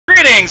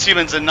Greetings,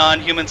 humans and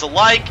non-humans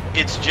alike.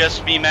 It's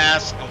just me,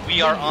 Mass, and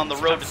we are on the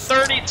road to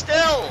 30 still.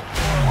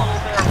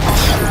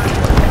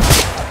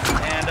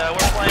 And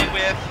we're playing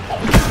with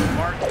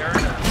Mark, Eric.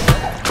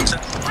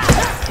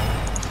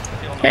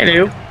 Hey,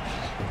 dude.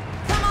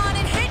 Come on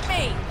and hit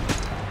me.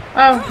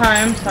 Oh,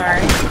 hi. I'm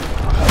sorry.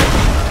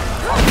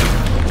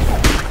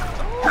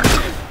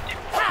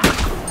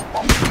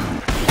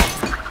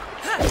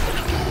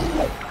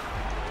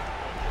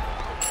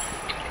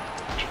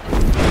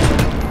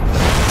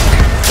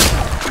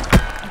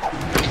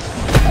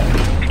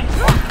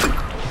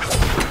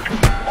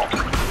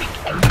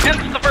 And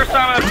this is the first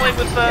time I've played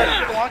with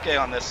Xbalanque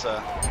on this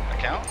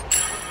account.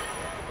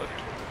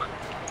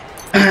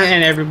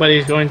 And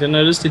everybody's going to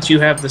notice that you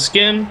have the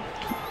skin.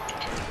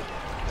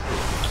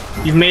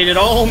 You've made it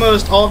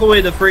almost all the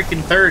way to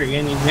freaking 30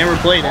 and you've never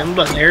played him,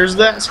 but there's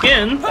that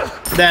skin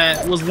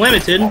that was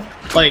limited,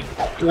 like,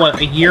 what,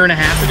 a year and a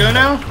half ago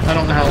now? I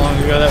don't know how long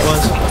ago that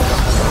was.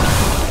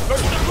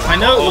 I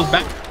know it was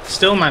back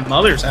still in my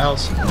mother's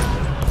house.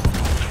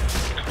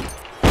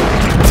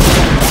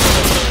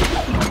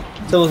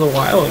 Still was a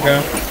while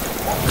ago.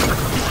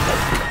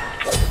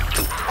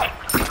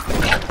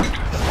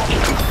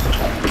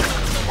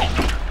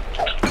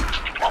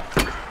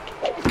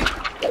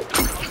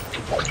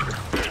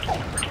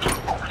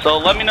 So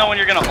let me know when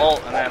you're gonna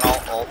ult, and then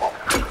I'll ult.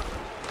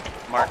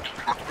 Mark.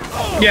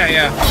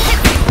 Yeah.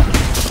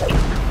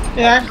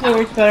 It actually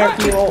works better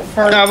if you ult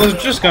first. I was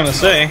just gonna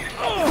say.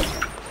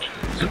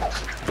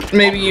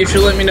 Maybe you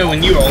should let me know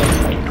when you ult.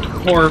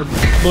 Or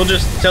we'll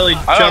just tell each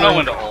other. I don't know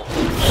when to ult.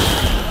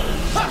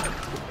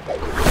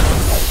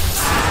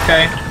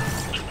 Okay.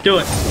 Do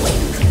it.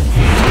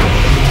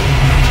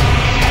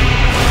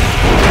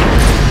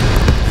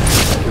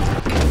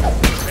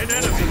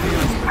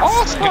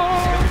 Awesome!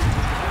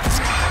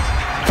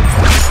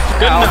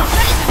 Good enough.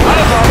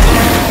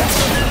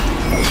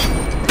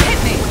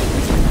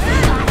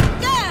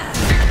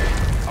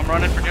 I'm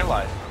running for dear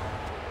life.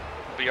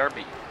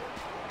 BRB.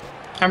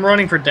 I'm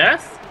running for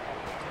death?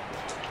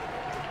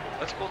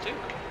 That's cool too.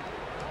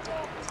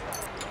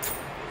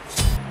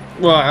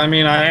 Well, I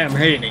mean, I am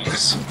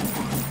Hades.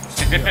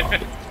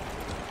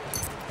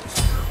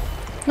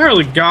 Not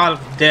really god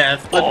of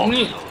death, but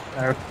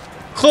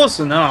close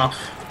enough.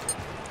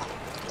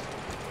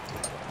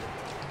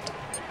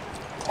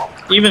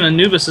 Even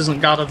Anubis isn't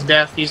god of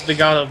death, he's the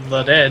god of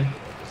the dead.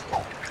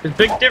 There's a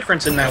big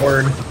difference in that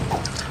word.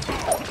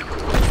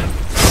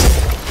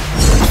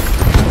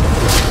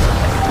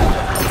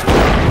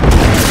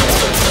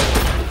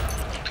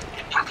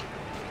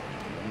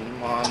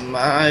 I'm on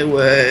my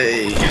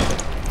way.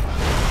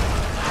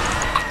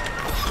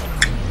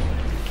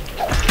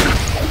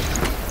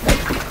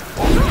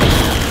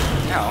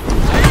 Ow.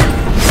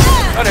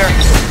 Right here.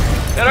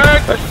 Hit her!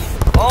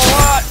 A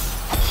lot!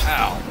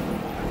 Ow.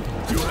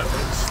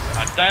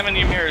 Diamond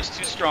Ymir is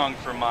too strong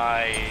for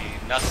my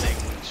nothing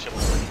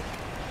chivalry.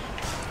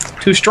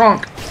 Too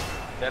strong.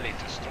 Very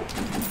too strong.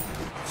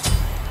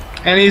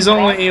 And he's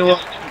only, I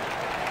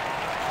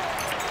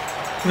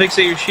think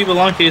that your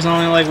Xbalanque is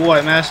only like,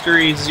 what,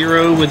 Mastery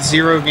 0 with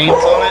 0 games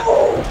on it?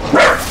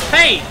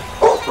 Hey!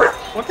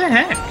 What the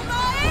heck?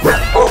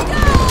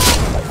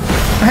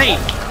 Hey!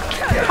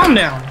 Calm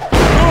down. I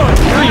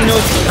don't even know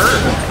if you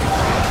heard.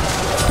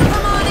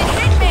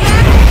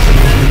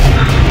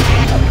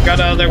 Got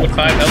out of there with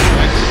 5 health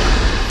points.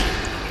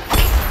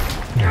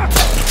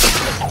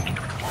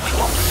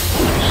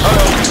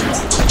 Uh-oh.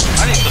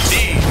 I need some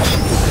bees.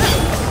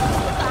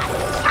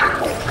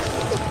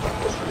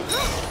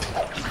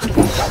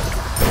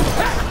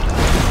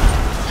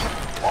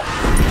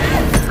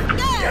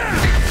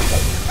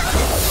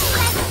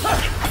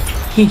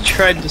 He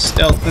tried to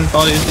stealth and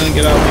thought he was gonna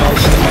get out of my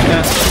ulti like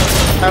that.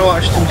 I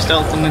watched him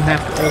stealth and then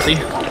have to ulti.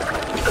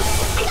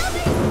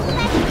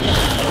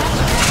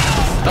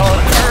 Oh,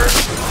 it hurts.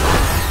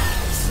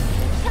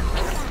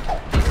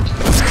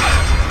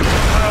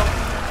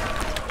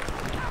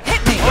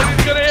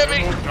 Gonna hit me!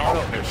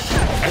 Darkness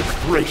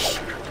embrace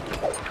you.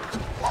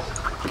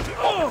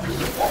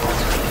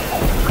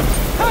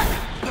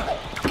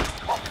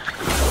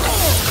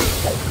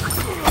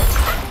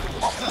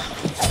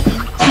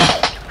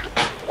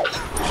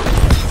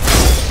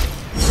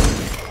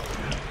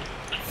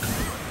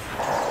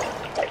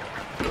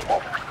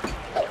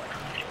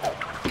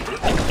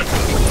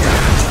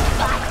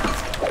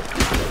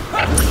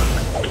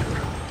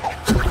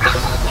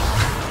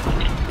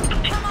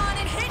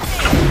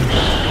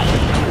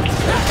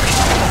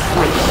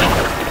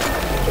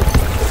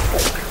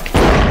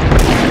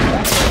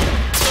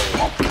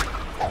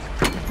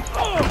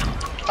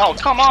 Oh,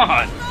 come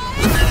on!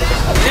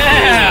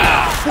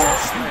 Yeah!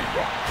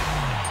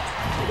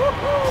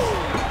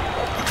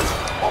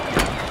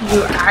 You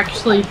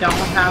actually don't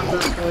have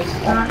this voice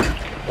pack?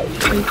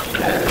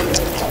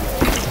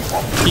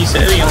 He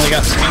said he only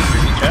got skins for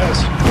each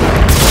house.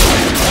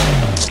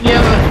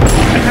 Yeah, but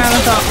I kind of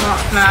thought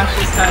Smash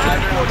just had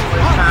everyone's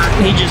voice pack.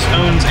 He just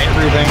owns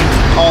everything.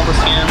 All the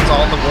skins,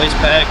 all the voice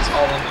packs,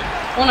 all of them.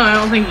 Well, no, I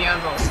don't think he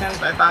owns all the skins.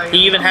 I thought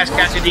He even has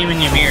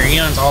Demon Ymir. He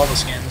owns all the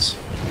skins.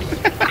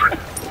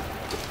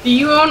 Do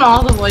you own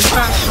all the voice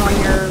tracks on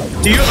your...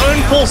 Do you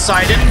own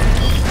Poseidon?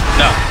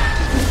 No.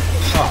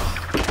 Oh.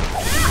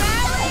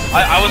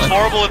 I was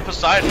horrible with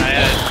Poseidon. I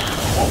had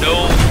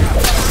no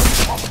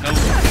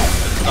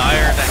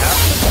desire to have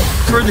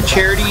it. For the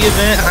charity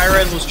event,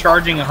 Hi-Res was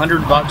charging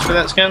 $100 for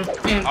that skin,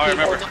 And Oh, I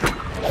remember.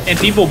 and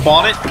people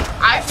bought it.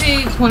 I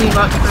paid $20 for the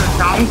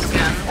Dong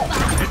skin.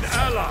 An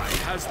ally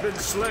has been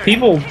slain.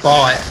 People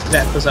bought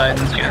that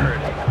Poseidon skin.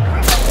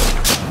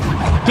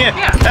 Yeah,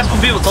 that's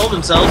what people told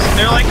themselves.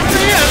 They're like, oh,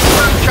 yeah, it's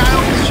for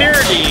child's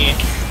charity.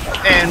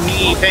 And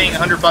me paying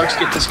 $100 to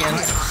get the skin.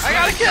 I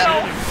got a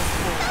kill.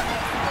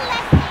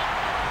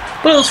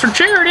 Well, it's for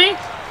charity.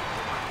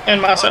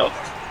 And myself.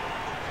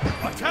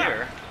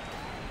 Here.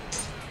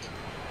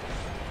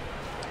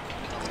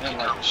 Man,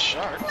 like a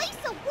shark. Place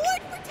a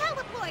ward for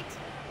teleport.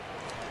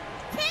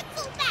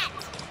 Cancel that.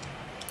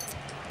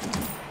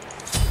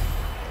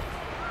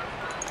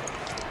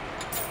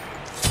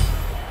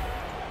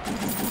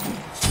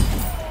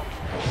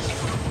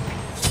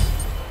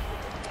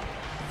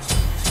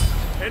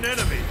 An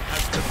enemy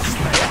has been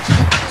slain.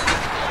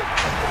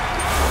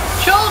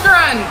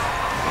 Children!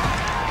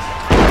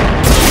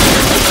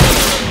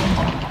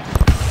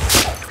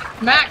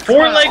 Max.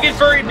 Four-legged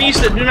furry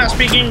beasts that do not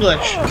speak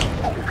English. I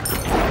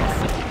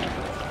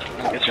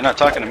guess you're not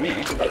talking to me.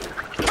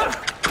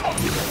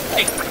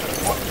 Hey,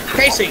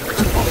 Casey.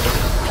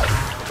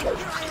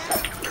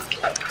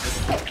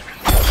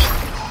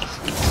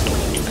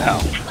 Ow.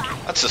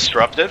 That's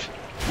disruptive.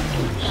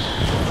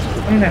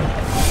 I know.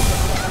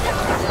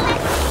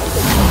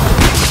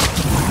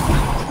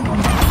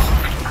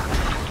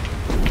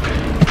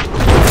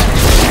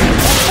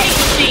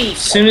 Tasty. As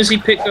soon as he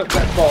picked up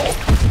that ball.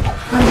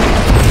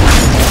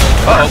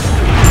 Uh-oh.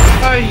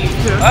 Oh, you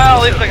too. Well,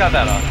 at least I got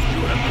that off.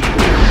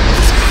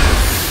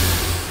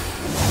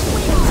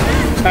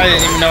 I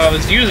didn't even know I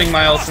was using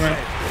my ultimate.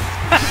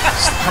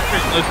 Stop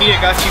it, Loki, it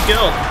got you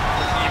killed.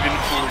 Even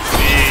for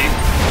me.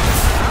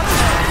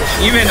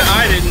 Even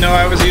I didn't know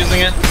I was using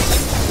it.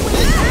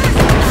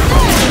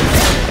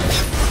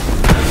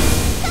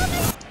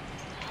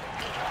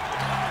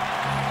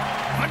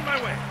 On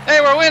my way.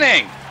 Hey, we're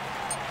winning!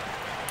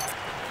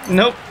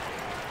 Nope.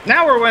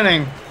 Now we're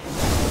winning.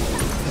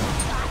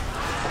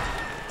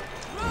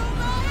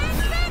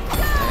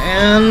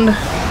 And...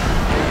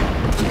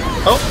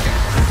 oh.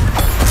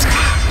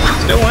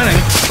 Still winning.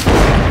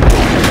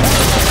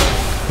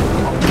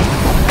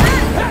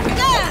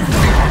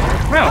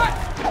 Well. I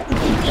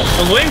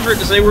was waiting for it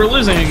to say we're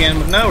losing again,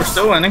 but no, we're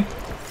still winning.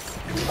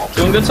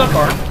 Doing good so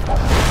far.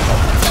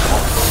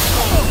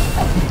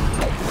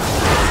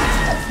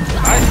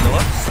 Hi,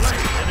 Philip.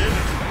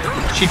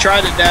 She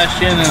tried to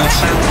dash in and I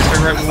silenced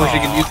her right before she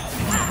could use it.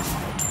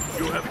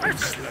 You have been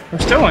slain. We're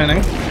still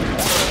winning.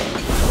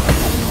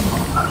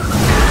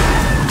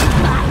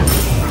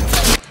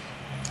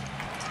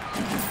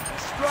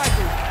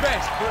 Striker's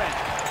best friend.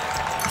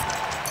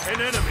 An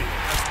enemy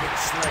has been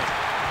slain.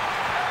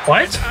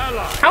 What? An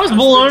ally How was has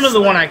Bologna been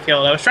the one I slain.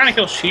 killed? I was trying to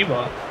kill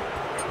Shiva.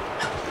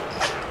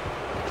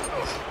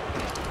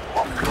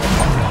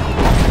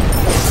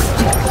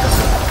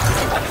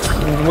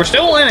 We're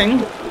still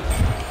winning.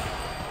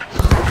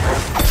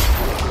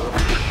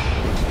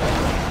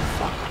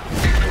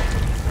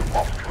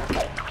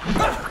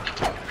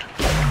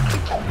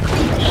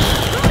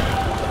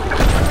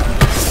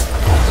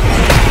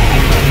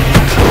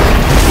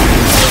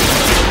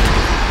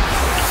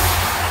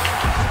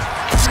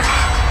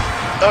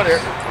 Oh dear.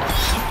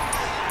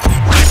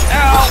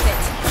 Ow!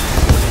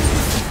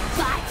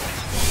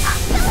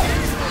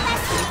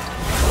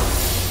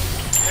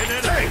 An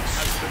enemy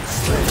has been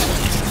slain.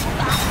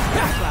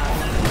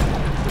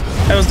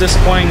 That was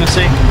disappointing to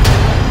see.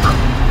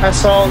 I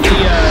saw the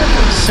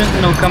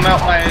Sentinel come out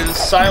by his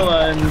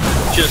Scylla and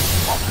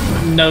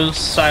just no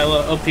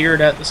Scylla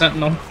appeared at the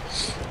Sentinel.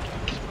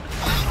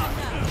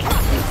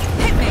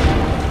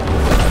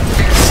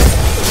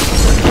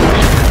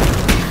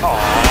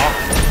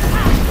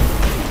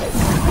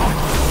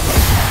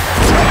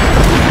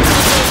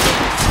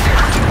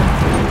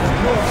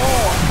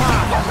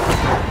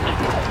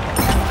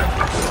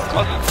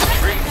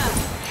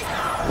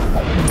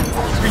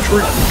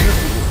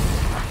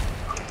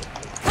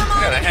 I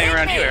gotta hang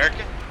around you,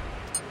 Erica.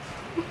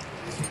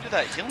 Do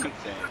that healing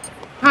thing.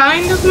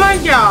 Kind of my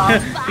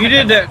job. You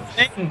did that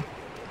thing.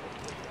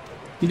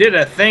 You did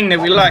that thing that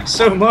we like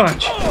so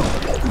much.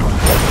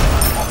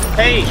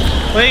 Hey,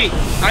 wait,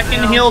 I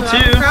can heal too.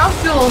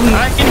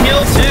 I can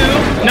heal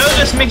too.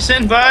 Notice me,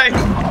 senpai.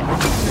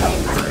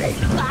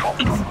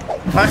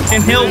 I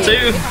can heal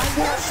too.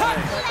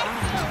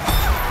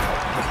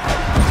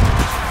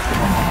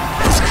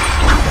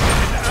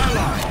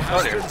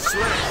 Oh dear.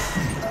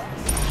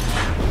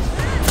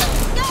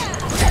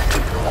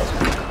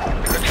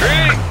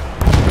 Retreat!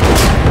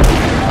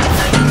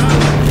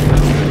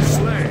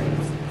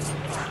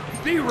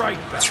 Slain. Be right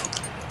back.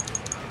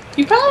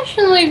 You probably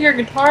shouldn't leave your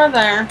guitar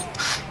there.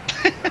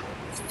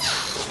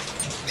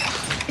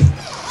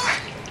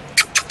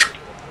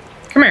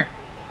 Come here.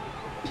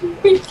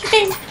 You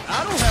can't.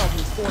 That'll help you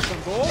score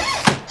some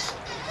goals.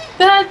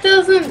 That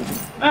doesn't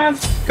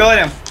Go lay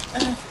down.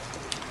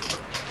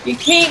 You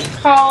can't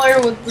call her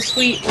with the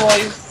sweet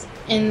voice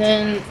and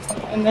then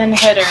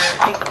hit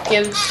her. It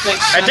gives like.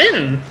 I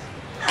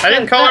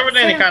didn't call her with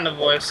any kind of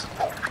voice.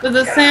 But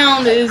the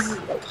sound is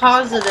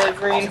positive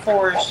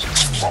reinforced.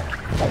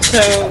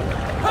 So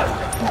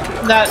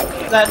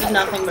that did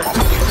nothing but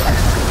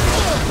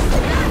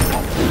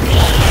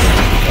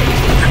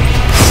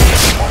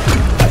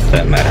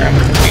Doesn't matter, I'm a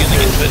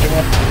confusing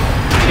individual.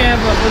 yeah,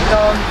 but with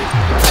dogs.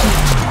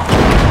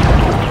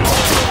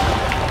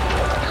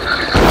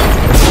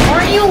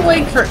 Aren't you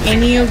awake for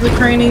any of the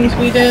trainings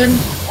we did?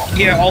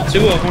 Yeah, all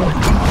 2 of them.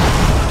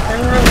 There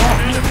were a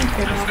lot more than 2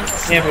 of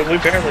them. Yeah, but we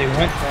barely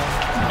went though.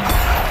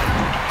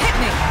 Hit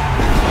me.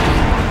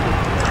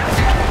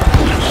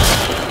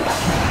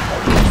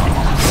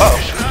 Oh,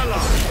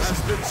 Ally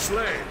has been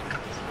slain.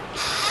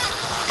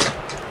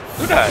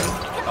 who died?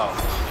 Oh.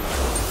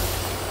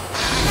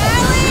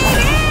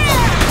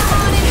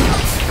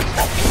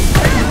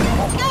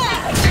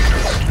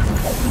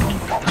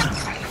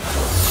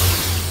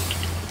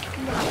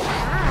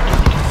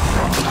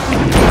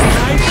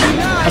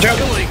 Watch out.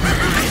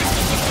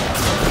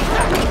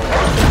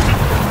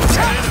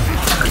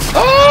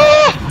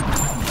 Oh!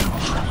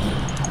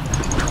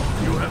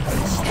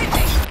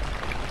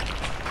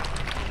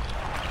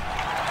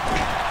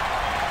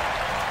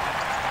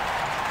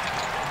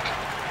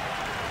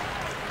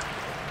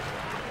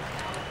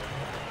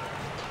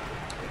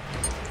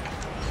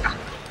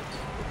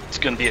 It's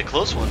gonna be a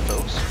close one,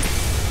 folks.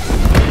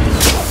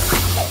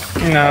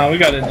 No, we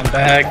got it in the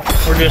bag.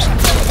 We're just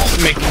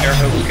making their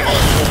hopes go.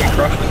 We'll be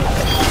crushing.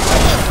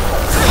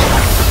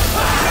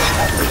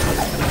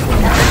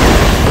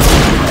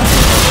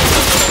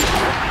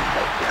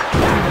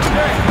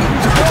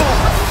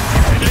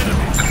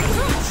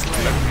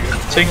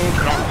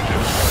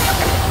 See?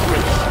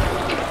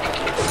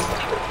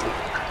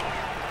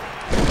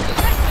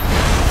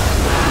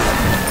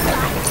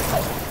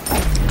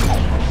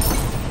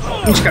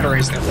 We just gotta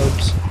raise their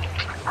hopes.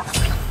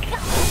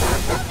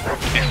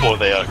 Before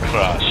they are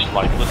crushed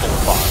like little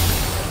bugs.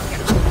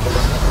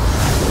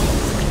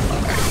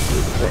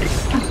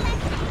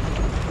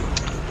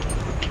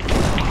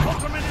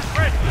 Compliment is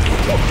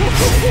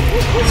ready.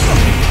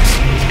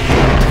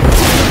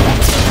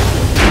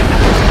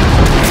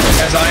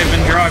 As Ivan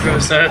Drago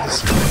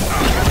says.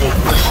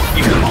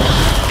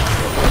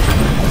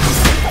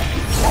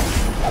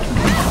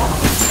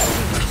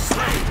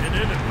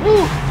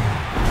 Woo!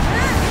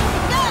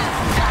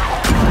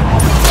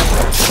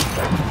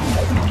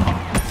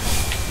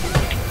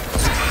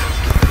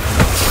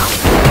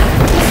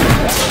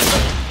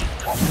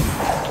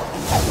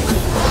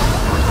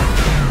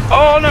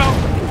 Oh no!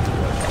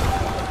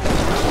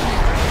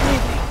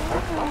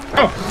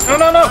 Oh, no,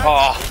 no, no!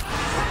 Oh,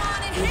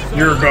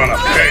 You're gonna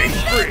pay.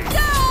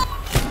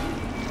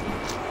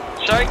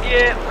 should I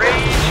get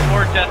Rage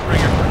or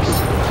Deathbringer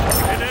first?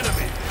 An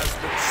enemy has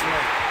been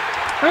slain.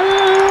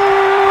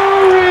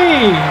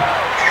 Alright.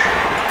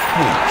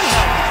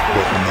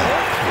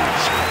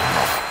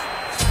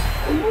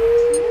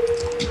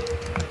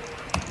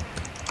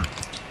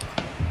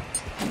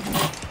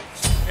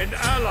 An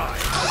ally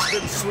has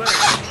been slain.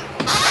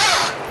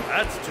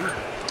 That's too bad.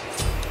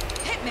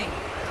 Hit me.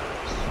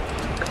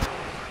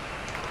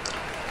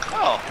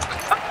 Oh,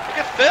 look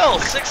at Phil,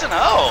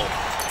 6-0.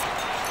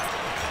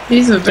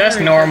 He's a That's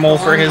very normal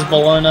good for his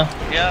bowler. Bologna.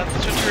 Yeah,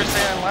 that's what you were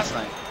saying last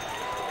night.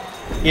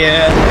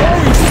 Yeah.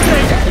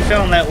 He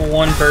found that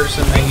one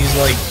person that he's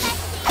like.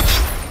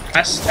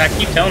 I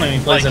keep telling him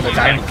he plays Like, at a you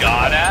diamond.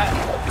 got at?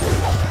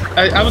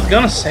 I was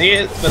gonna say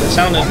it, but it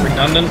sounded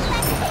redundant.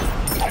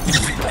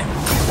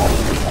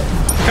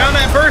 Found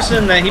that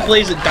person that he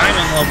plays at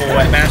diamond level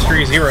at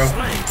Mastery 0.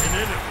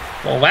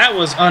 Well, that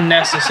was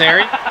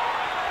unnecessary.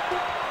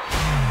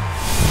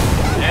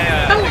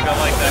 Yeah, I think I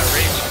like that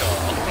Rage call.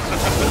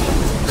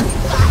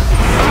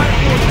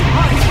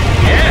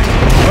 Yeah.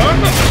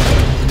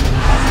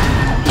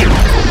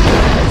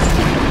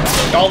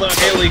 Although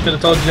Haley could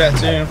have told you that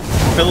too.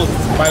 Philip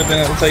might have been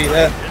able to tell you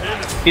that.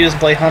 He doesn't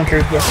play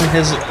hunters, but from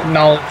his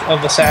knowledge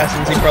of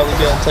assassins, he'd probably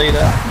be able to tell you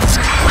that.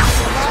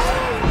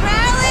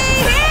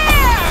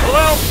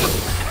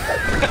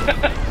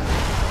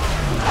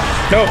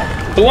 No,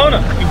 Bologna,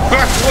 you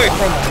back away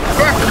from him.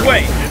 Back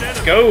away.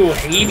 Go,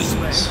 Hades.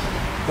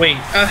 Wait,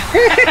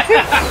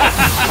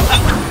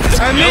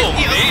 I meant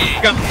the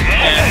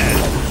other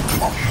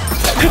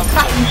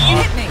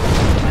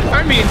guy.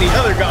 I mean the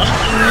other guy.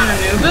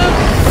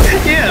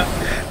 Yeah.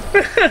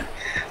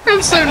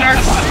 I'm so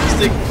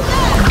narcissistic.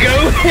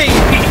 Go,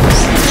 Hades.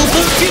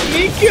 Look at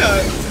me go.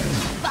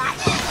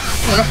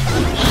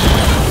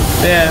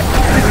 Yeah.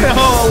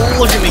 Oh,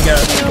 look at me go.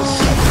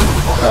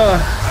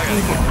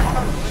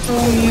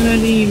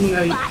 Community, even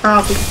though you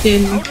probably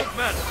didn't.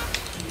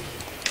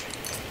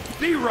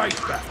 Be right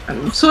back.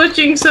 I'm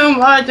switching so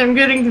much, I'm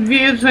getting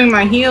confused between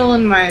my heal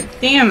and my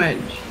damage.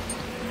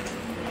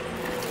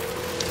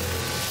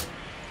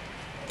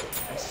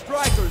 A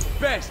striker's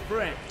best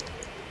friend.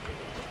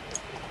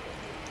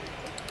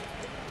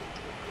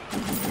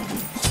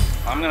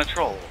 I'm gonna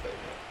troll a little bit.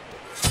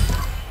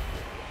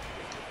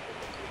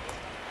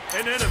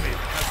 An enemy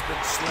has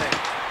been slain.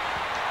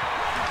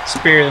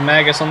 Spirit of the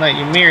Magus on that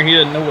Ymir, he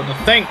doesn't know what to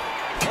think.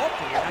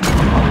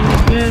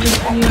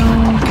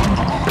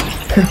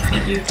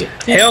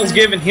 Hell's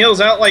giving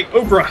heals out like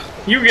Oprah.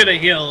 You get a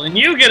heal, and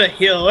you get a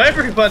heal.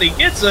 Everybody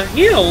gets a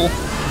heal.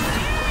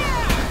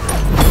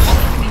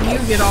 You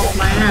get off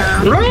my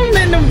ass.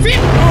 Roman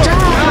Victor!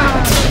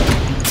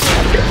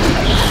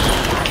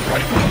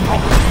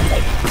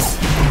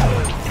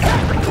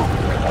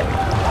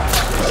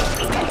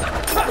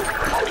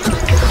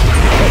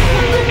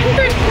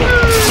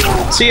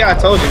 See, I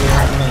told you we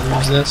weren't gonna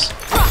lose this.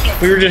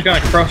 We were just gonna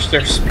crush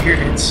their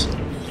spirits.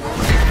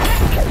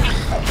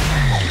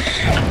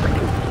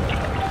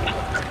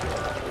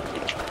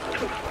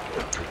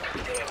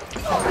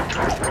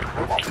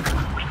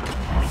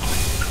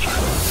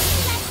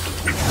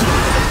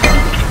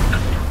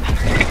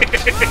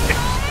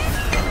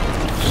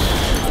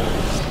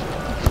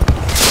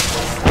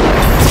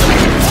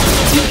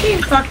 You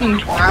keep fucking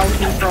crowd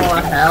control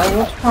of hell.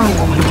 What's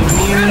wrong with you,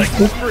 man?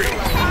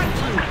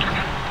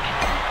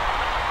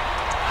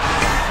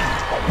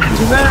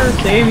 You better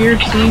save your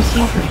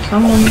CC for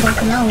someone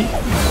fucking else.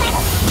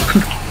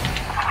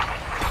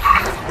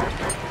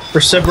 For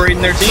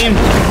separating their team.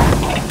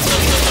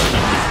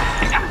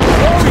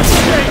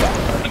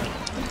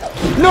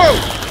 No!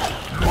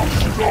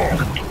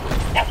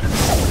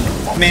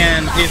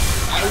 Man, if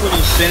I would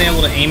have been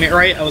able to aim it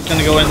right, I was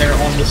gonna go in there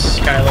on the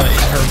Skyla in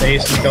her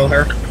base and kill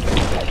her.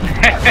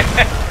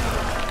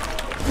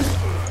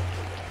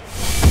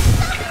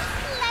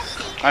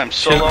 I'm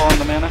so low on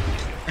the mana.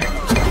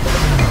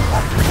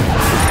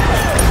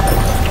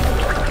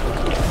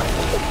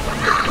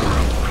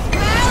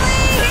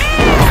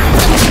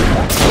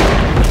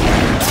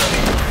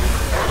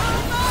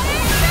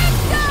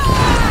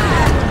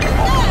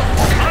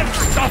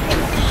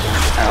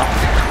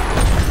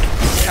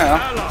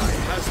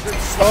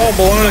 Oh,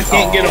 Bologna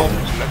can't get him.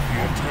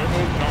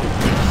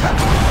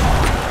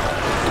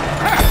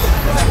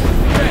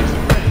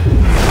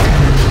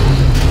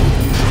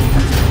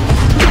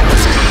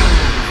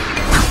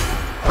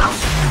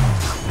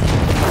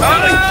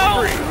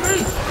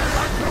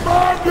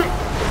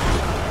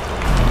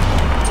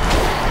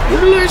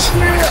 Release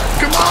me!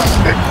 Come on!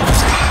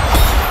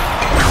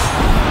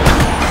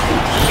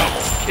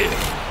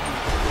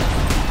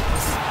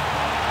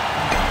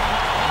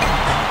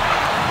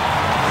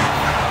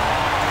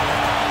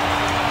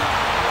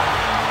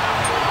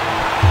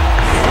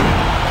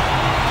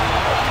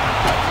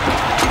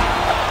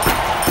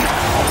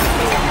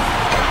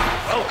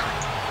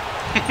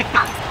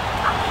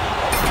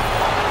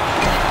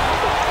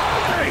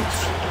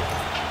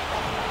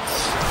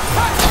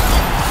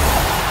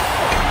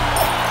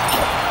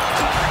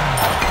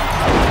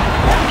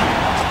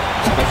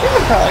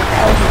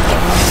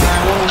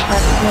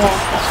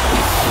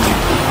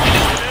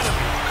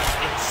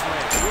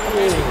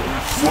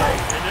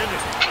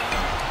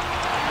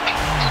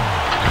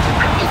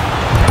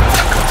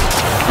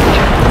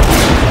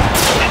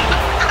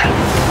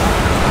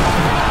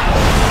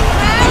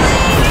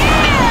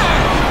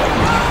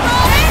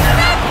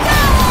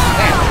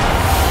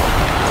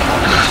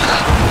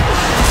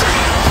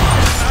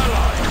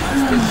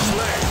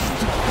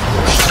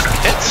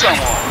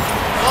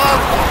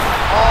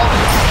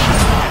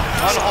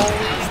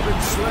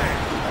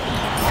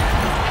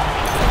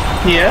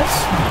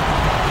 Yes?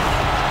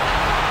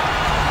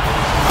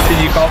 Did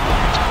you call?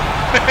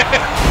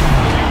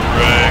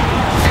 Right.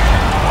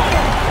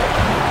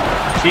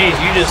 Jeez,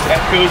 you just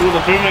echoed with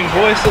a booming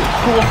voice. That's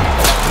cool.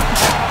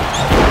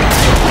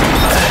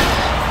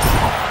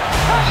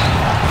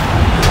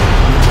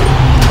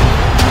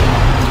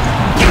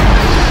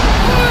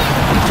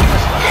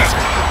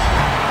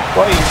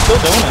 Why, you're still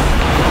doing it.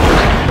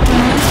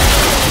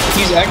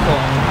 He's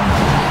echoing.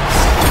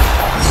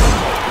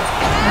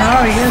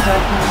 Oh, he is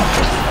echoing.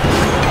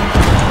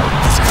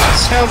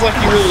 Sounds like he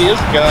really is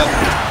God.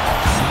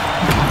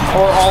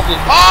 Or all the.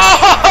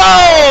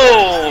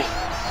 Oh!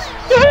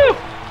 Woohoo!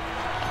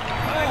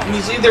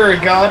 He's either a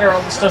god or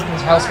all the stuff in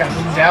his house got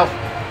moved out.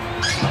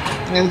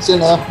 And it's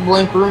in a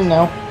blank room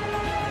now.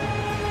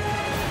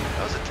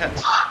 That was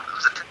intense.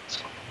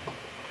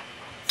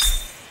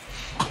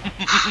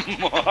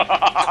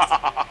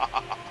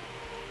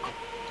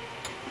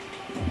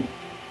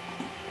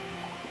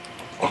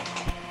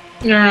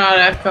 You're not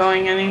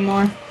echoing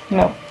anymore.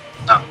 No.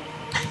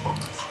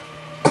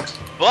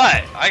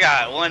 But I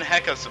got one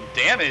heck of some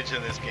damage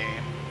in this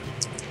game.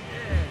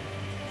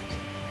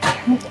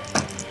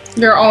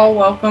 You're all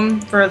welcome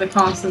for the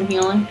constant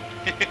healing.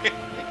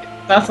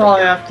 That's all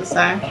I have to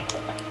say.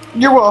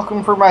 You're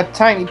welcome for my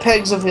tiny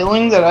pegs of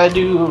healing that I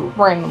do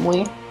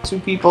randomly to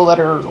people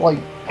that are, like,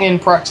 in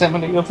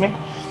proximity of me.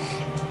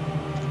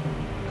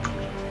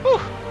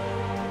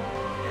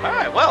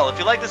 Alright, well, if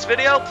you like this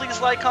video, please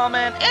like,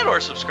 comment, and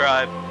or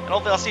subscribe. And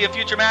hopefully I'll see you in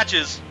future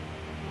matches.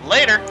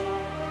 Later!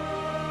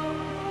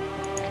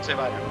 Say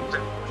bye now.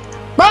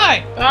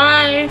 Bye!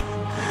 Bye!